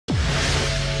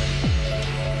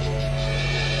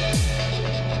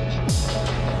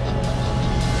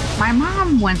My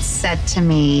mom once said to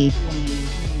me,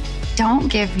 don't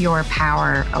give your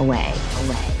power away.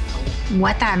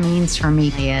 What that means for me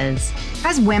is,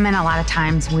 as women, a lot of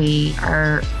times we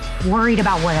are worried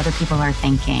about what other people are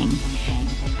thinking.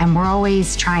 And we're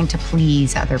always trying to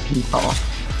please other people.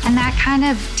 And that kind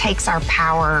of takes our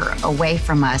power away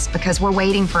from us because we're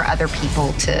waiting for other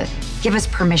people to give us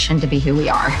permission to be who we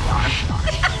are.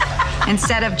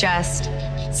 Instead of just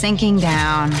sinking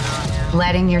down,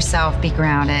 letting yourself be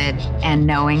grounded and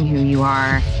knowing who you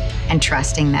are and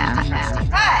trusting that.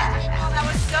 That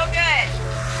was so good.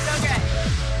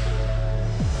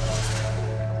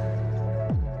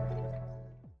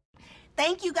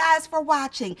 Thank you guys for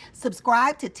watching.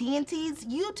 Subscribe to TNT's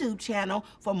YouTube channel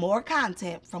for more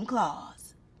content from Claws.